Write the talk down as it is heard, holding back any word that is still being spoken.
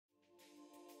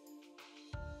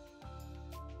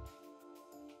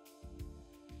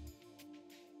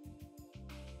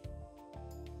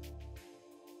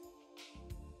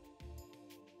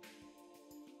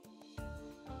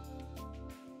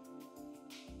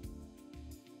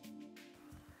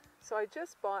So I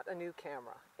just bought a new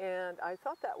camera, and I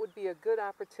thought that would be a good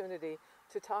opportunity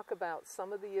to talk about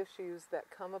some of the issues that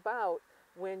come about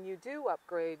when you do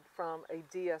upgrade from a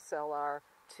DSLR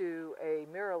to a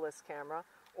mirrorless camera,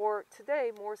 or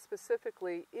today more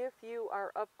specifically if you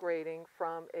are upgrading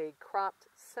from a cropped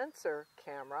sensor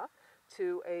camera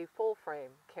to a full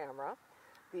frame camera.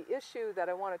 The issue that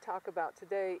I want to talk about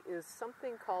today is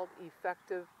something called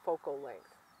effective focal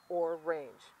length or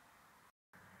range.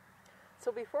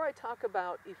 So before I talk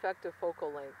about effective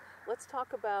focal length, let's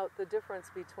talk about the difference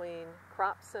between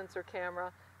crop sensor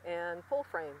camera and full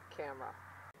frame camera.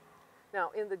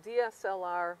 Now, in the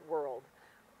DSLR world,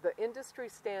 the industry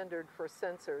standard for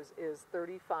sensors is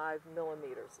 35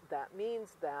 millimeters. That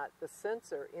means that the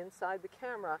sensor inside the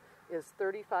camera is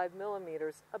 35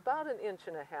 millimeters, about 1.5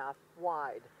 inches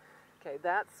wide. Okay,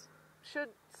 that should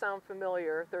sound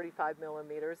familiar. 35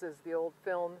 millimeters is the old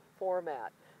film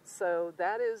format. So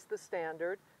that is the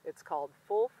standard. It's called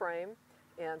full frame,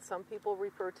 and some people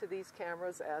refer to these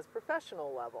cameras as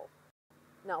professional level.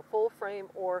 Now, full frame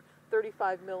or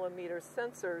 35 millimeter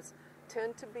sensors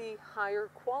tend to be higher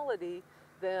quality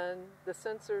than the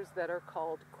sensors that are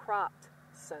called cropped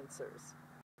sensors.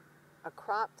 A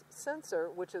cropped sensor,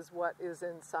 which is what is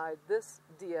inside this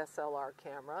DSLR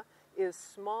camera, is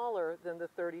smaller than the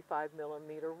 35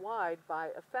 millimeter wide by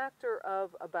a factor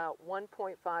of about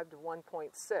 1.5 to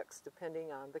 1.6,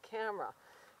 depending on the camera.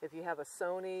 If you have a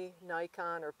Sony,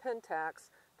 Nikon, or Pentax,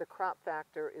 the crop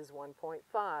factor is 1.5.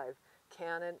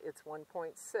 Canon, it's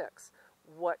 1.6.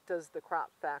 What does the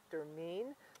crop factor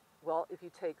mean? Well, if you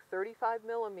take 35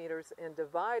 millimeters and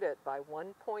divide it by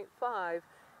 1.5,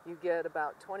 you get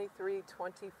about 23,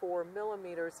 24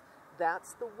 millimeters.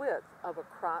 That's the width of a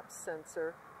crop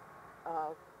sensor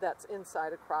that's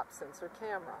inside a crop sensor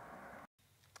camera.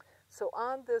 So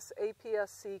on this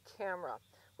APS-C camera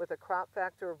with a crop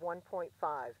factor of 1.5,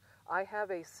 I have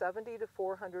a 70 to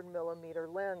 400 millimeter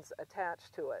lens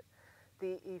attached to it.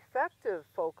 The effective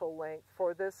focal length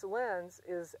for this lens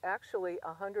is actually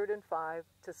 105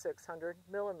 to 600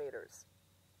 millimeters.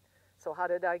 So how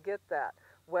did I get that?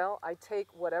 Well, I take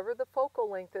whatever the focal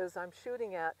length is I'm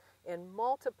shooting at and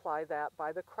multiply that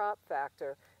by the crop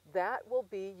factor. That will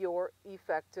be your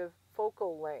effective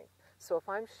focal length. So if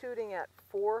I'm shooting at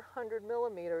 400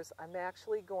 millimeters, I'm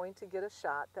actually going to get a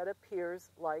shot that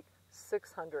appears like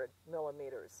 600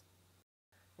 millimeters.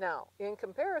 Now, in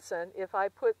comparison, if I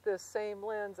put this same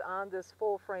lens on this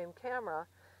full frame camera,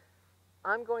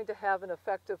 I'm going to have an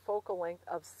effective focal length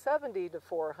of 70 to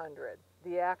 400,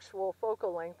 the actual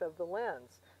focal length of the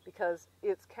lens, because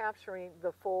it's capturing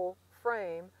the full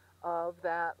frame of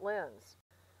that lens.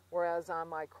 Whereas on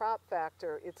my crop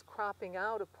factor, it's cropping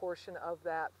out a portion of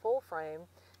that full frame,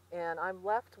 and I'm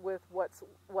left with what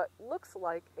looks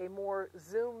like a more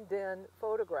zoomed in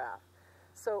photograph.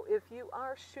 So if you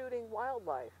are shooting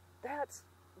wildlife, that's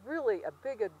really a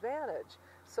big advantage.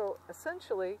 So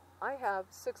essentially, I have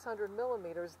 600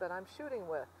 millimeters that I'm shooting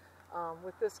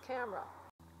with this camera.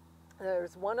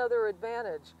 There's one other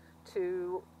advantage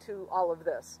to all of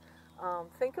this.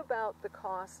 Think about the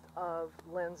cost of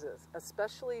lenses,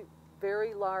 especially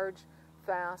very large,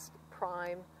 fast,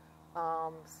 prime,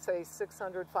 say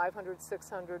 600, 500,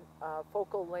 600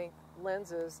 focal length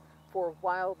lenses for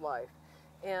wildlife.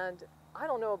 And I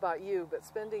don't know about you, but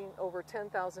spending over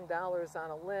 $10,000 on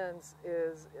a lens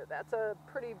that's a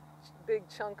pretty big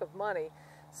chunk of money.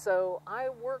 So I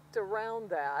worked around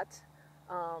that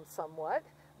somewhat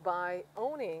by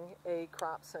owning a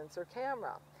crop sensor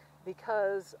camera.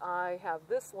 Because I have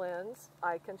this lens,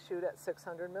 I can shoot at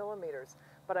 600 millimeters.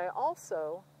 But I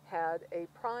also had a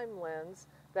prime lens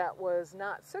that was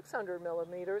not 600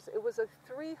 millimeters, it was a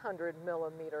 300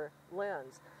 millimeter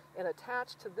lens. And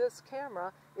attached to this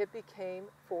camera, it became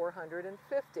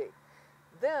 450.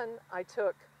 Then I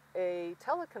took a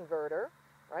teleconverter,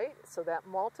 right? So that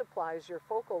multiplies your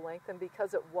focal length, and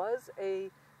because it was a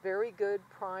very good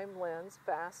prime lens,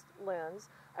 fast lens,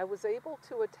 I was able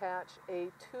to attach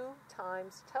a 2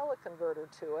 times teleconverter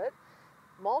to it,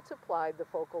 multiplied the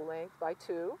focal length by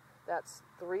 2, that's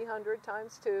 300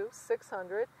 times 2,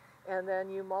 600, and then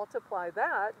you multiply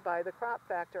that by the crop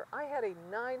factor. I had a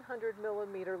 900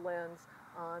 millimeter lens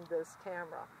on this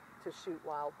camera to shoot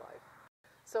wildlife.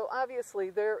 So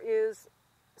obviously there is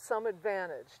some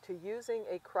advantage to using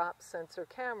a crop sensor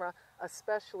camera,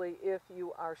 especially if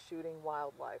you are shooting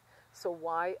wildlife. So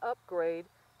why upgrade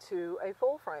to a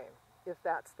full frame if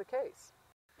that's the case?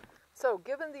 So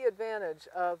given the advantage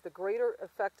of the greater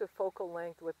effective focal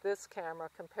length with this camera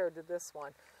compared to this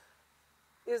one,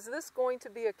 is this going to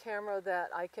be a camera that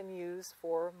I can use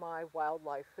for my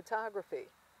wildlife photography?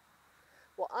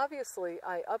 Well, obviously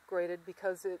I upgraded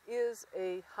because it is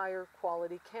a higher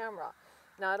quality camera.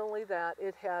 Not only that,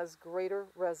 it has greater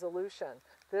resolution.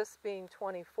 This being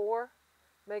 24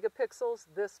 megapixels,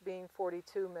 this being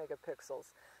 42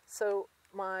 megapixels. So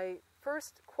my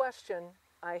first question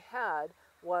I had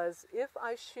was, if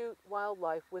I shoot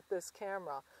wildlife with this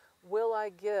camera, will I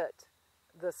get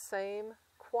the same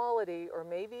quality or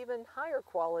maybe even higher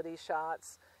quality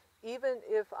shots even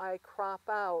if I crop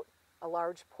out a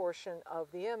large portion of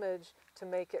the image to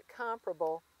make it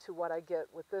comparable to what I get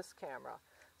with this camera?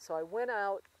 So I went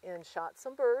out and shot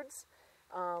some birds,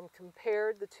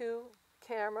 compared the two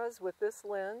cameras with this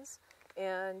lens,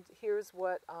 and here's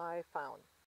what I found.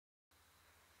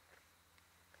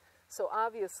 So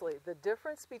obviously the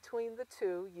difference between the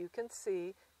two, you can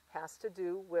see, has to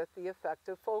do with the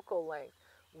effective focal length.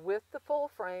 With the full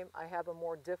frame, I have a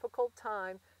more difficult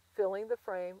time filling the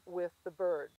frame with the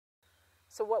bird.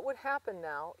 So what would happen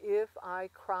now if I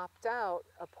cropped out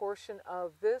a portion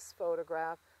of this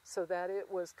photograph so that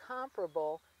it was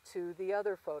comparable to the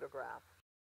other photograph?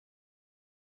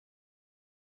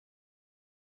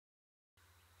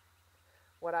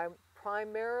 What I'm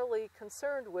primarily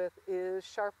concerned with is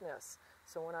sharpness.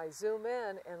 So when I zoom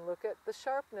in and look at the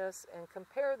sharpness and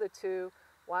compare the two,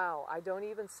 wow, I don't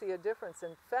even see a difference.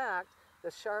 In fact, the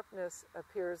sharpness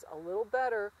appears a little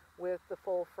better with the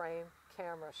full frame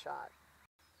camera shot.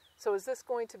 So is this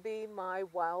going to be my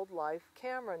wildlife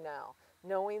camera now,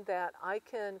 knowing that I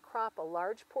can crop a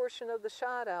large portion of the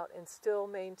shot out and still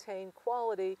maintain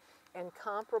quality and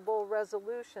comparable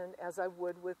resolution as I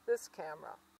would with this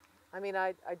camera? I mean,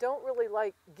 I don't really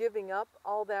like giving up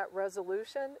all that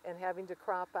resolution and having to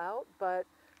crop out, but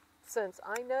since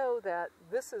I know that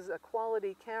this is a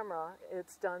quality camera,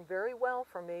 it's done very well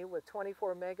for me with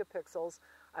 24 megapixels,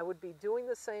 I would be doing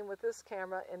the same with this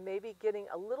camera and maybe getting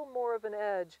a little more of an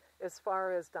edge as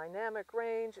far as dynamic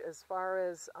range, as far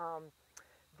as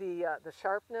the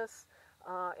sharpness.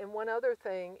 And one other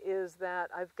thing is that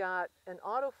I've got an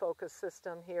autofocus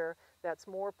system here that's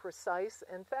more precise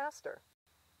and faster.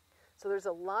 So there's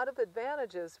a lot of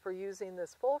advantages for using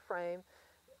this full frame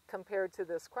compared to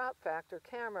this crop factor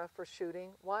camera for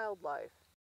shooting wildlife.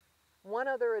 One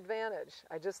other advantage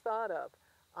I just thought of,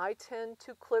 I tend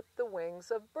to clip the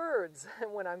wings of birds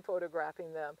when I'm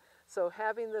photographing them. So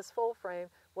having this full frame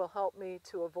will help me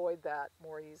to avoid that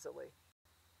more easily.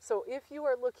 So if you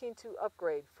are looking to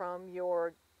upgrade from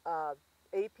your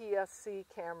APS-C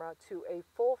camera to a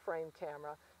full frame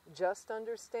camera, just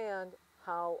understand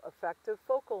how effective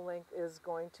focal length is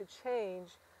going to change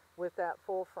with that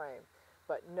full frame.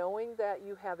 But knowing that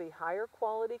you have a higher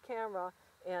quality camera,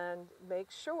 and make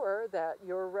sure that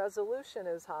your resolution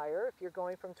is higher. If you're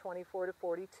going from 24 to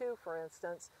 42, for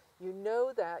instance, you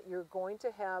know that you're going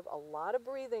to have a lot of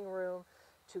breathing room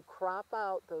to crop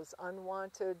out those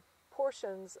unwanted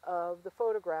portions of the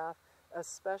photograph,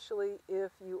 especially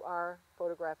if you are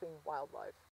photographing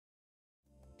wildlife.